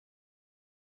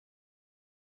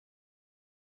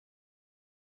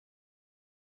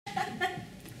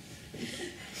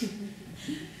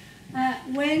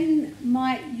when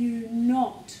might you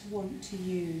not want to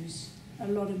use a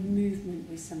lot of movement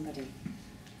with somebody?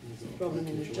 Problem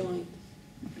in the joint.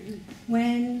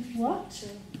 When what?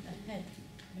 Head.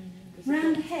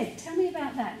 Round the head. Tell me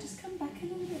about that. Just come back a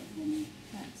little bit for me.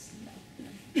 That's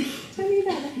lovely. Tell me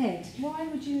about the head. Why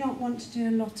would you not want to do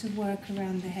a lot of work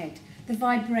around the head? The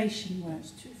vibration work.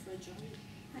 It's too fragile.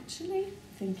 Actually,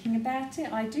 thinking about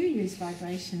it, I do use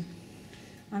vibration.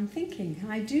 I'm thinking,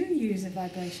 I do use a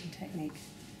vibration technique.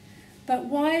 But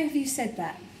why have you said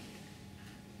that?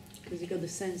 Because you got the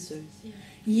sensors.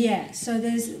 Yeah, so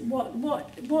there's,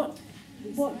 what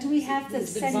do we have that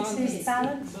senses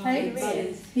balance?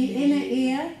 Hey? The inner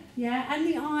ear, yeah, and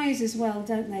the eyes as well,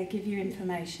 don't they, give you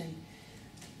information.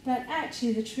 But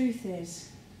actually the truth is,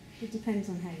 it depends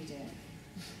on how you do it.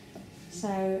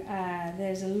 So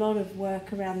there's a lot of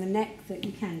work around the neck that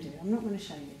you can do. I'm not going to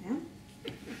show you now.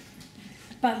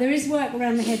 But there is work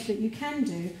around the head that you can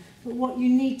do, but what you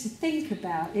need to think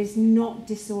about is not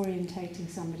disorientating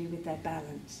somebody with their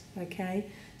balance, okay?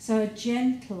 So a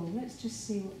gentle, let's just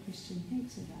see what Christian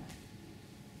thinks of that.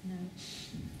 No.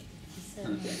 He said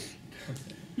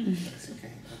no. That's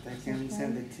okay, but I can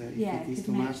send it if it is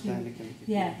too much, then we can...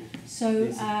 Yeah, so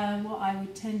what I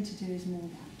would tend to do is more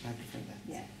that. I prefer that.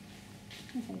 Yeah.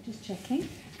 Okay, just checking.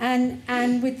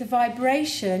 And with the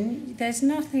vibration, there's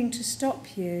nothing to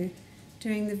stop you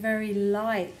doing the very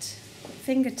light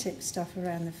fingertip stuff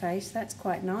around the face. That's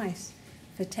quite nice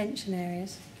for tension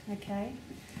areas. Okay.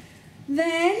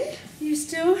 Then you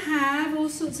still have all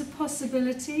sorts of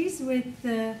possibilities with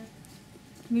the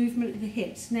movement of the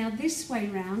hips. Now this way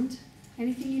round,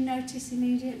 anything you notice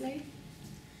immediately?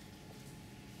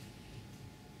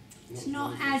 It's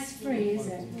not as free, is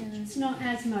it? It's not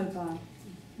as mobile.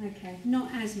 Okay,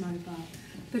 not as mobile.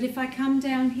 But if I come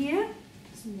down here,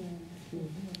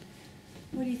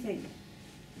 what do you think?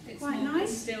 It's Quite not,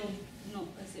 nice? Still not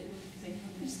as it would be.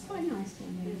 It's quite nice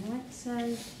down here, right? So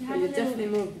you But have you a little,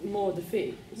 definitely more the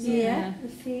feet. yeah, the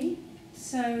feet.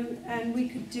 So, and we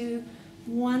could do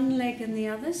one leg and the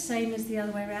other, same as the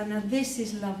other way around. Now this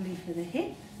is lovely for the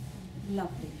hip,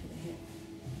 lovely for the hip.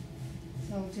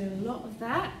 So I'll do a lot of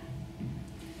that.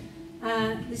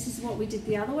 This is what we did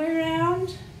the other way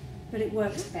around, but it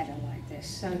works better like this.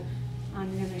 So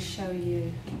I'm going to show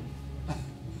you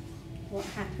what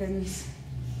happens.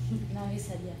 No, he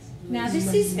said yes. Now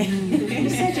this is, you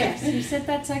said yes, you said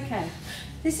that's okay.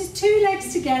 This is two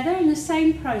legs together in the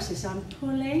same process. I'm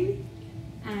pulling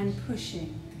and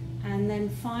pushing and then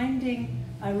finding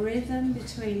a rhythm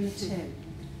between the two.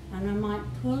 And I might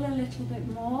pull a little bit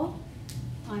more,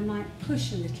 I might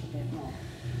push a little bit more.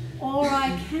 Or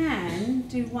I can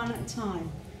do one at a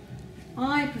time.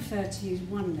 I prefer to use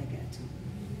one leg at a time.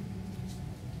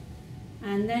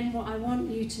 And then what I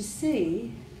want you to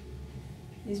see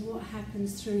is what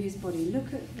happens through his body.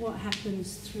 Look at what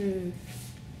happens through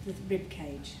the rib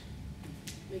cage.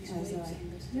 Look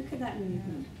at that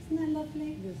movement. Isn't that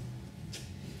lovely?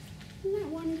 Isn't that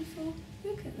wonderful?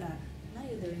 Look at that. Now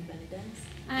you're doing belly dance.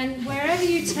 And wherever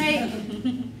you take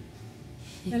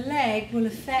the leg will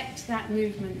affect that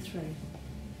movement through.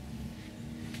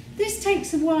 This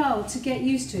takes a while to get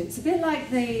used to. It's a bit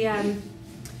like the,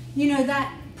 you know,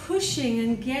 that pushing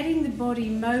and getting the body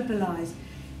mobilized.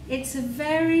 It's a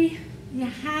very, your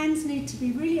hands need to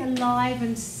be really alive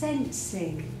and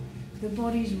sensing the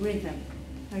body's rhythm,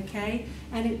 okay?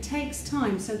 And it takes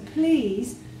time, so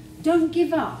please don't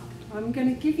give up. I'm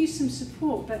going to give you some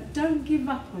support, but don't give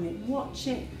up on it. Watch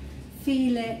it,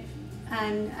 feel it,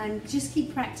 and just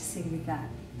keep practicing with that.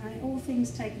 All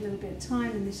things take a little bit of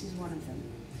time, and this is one of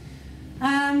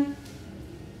them.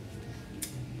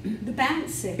 The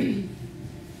bouncing.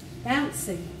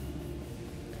 Bouncing.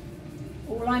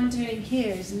 All I'm doing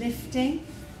here is lifting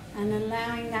and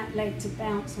allowing that leg to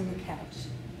bounce on the couch.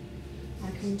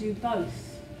 I can do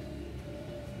both.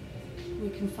 We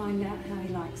can find out how he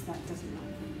likes that, doesn't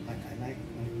like that. Like I like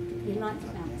when you You like the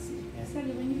bouncing. Yes. So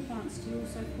when you bounce, do you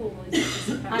also pull? Or is it just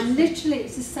a practice? I'm literally,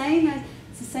 it's the same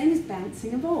as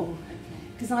bouncing a ball.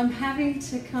 Because I'm having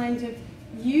to kind of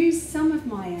use some of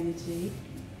my energy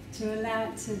to allow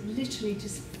it to literally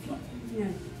just, you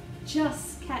know,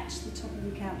 just catch the top of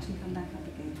the couch and come back up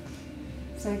again.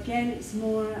 So again, it's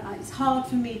more, it's hard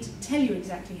for me to tell you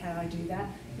exactly how I do that.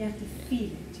 You have to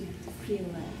feel it, you have to feel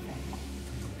that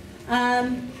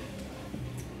effect.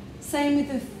 Same with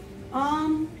the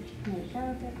arm. There we go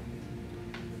a bit.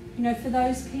 You know, for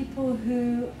those people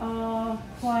who are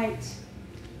quite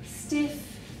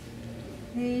stiff,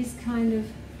 these kind of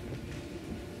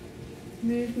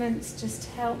movements just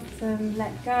help them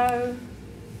let go.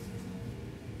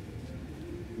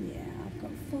 Yeah, I've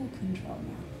got full control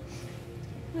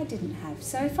now. I didn't have.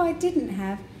 So if I didn't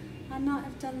have, I might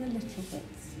have done the little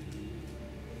bits.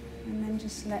 And then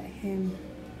just let him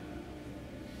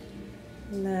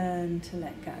learn to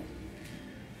let go.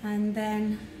 And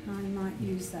then I might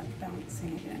use that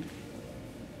bouncing again.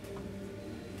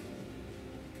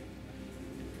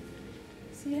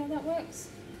 See how that works?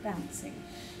 Bouncing.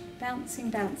 Bouncing,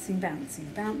 bouncing,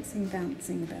 bouncing, bouncing,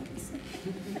 bouncing, bouncing.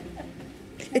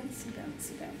 Bouncy,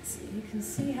 bouncy, bouncy. You can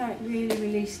see how it really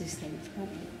releases things, can't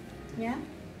you? Yeah?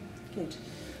 Good.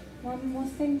 One more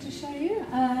thing to show you.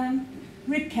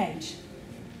 Rib cage.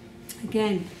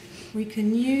 Again, we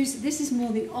can use, this is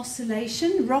more the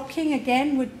oscillation. Rocking,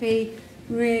 again, would be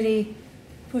really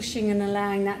pushing and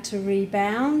allowing that to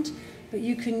rebound. But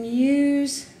you can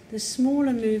use the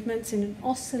smaller movements in an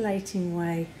oscillating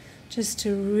way just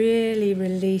to really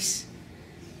release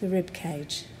the rib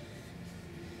cage.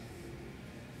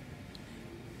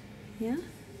 Yeah?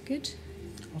 Good?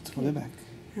 What's for the back?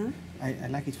 Huh? I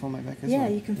like it for my back as Yeah,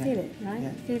 well. you can feel it, right?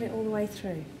 Yeah. Feel it all the way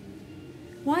through.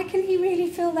 Why can he really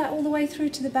feel that all the way through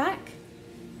to the back?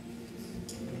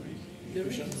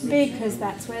 Because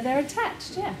that's where they're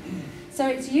attached, yeah. So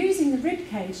it's using the rib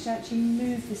cage to actually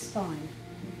move the spine.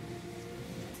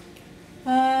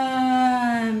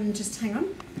 Just hang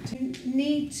on. You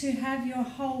need to have your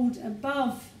hold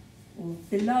above, or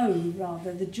below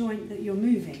rather, the joint that you're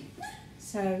moving.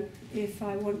 So if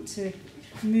I want to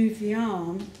move the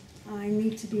arm, I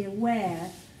need to be aware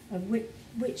of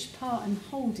which part I'm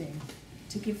holding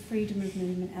to give freedom of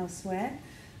movement elsewhere.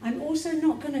 I'm also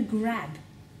not going to grab.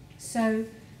 So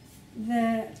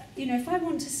if I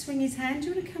want to swing his hand, do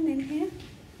you want to come in here?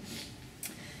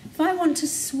 If I want to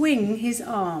swing his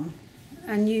arm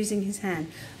and using his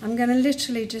hand, I'm going to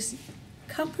literally just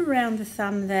cup around the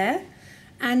thumb there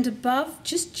and above,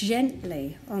 just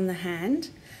gently on the hand.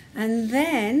 And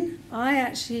then I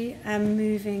actually am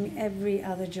moving every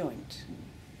other joint.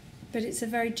 But it's a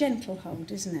very gentle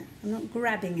hold, isn't it? I'm not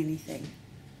grabbing anything.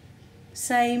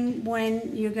 Same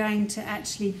when you're going to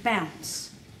actually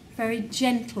bounce. Very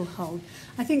gentle hold.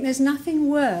 I think there's nothing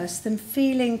worse than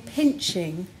feeling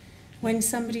pinching when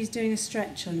somebody's doing a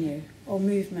stretch on you or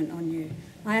movement on you.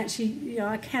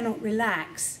 I cannot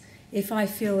relax if I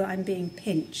feel that I'm being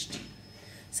pinched.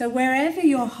 So wherever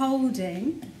you're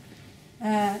holding,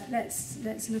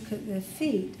 let's look at the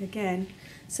feet again.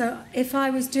 So if I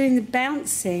was doing the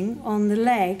bouncing on the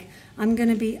leg, I'm going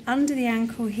to be under the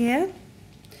ankle here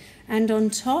and on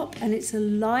top, and it's a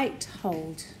light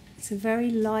hold. It's a very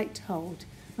light hold.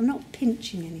 I'm not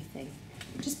pinching anything.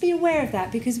 Just be aware of that,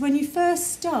 because when you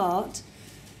first start,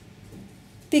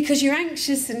 because you're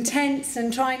anxious and tense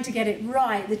and trying to get it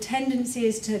right, the tendency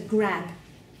is to grab.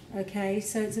 Okay,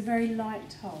 so it's a very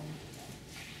light hold.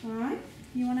 All right,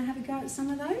 you want to have a go at some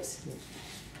of those?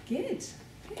 Good,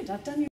 good. I've done your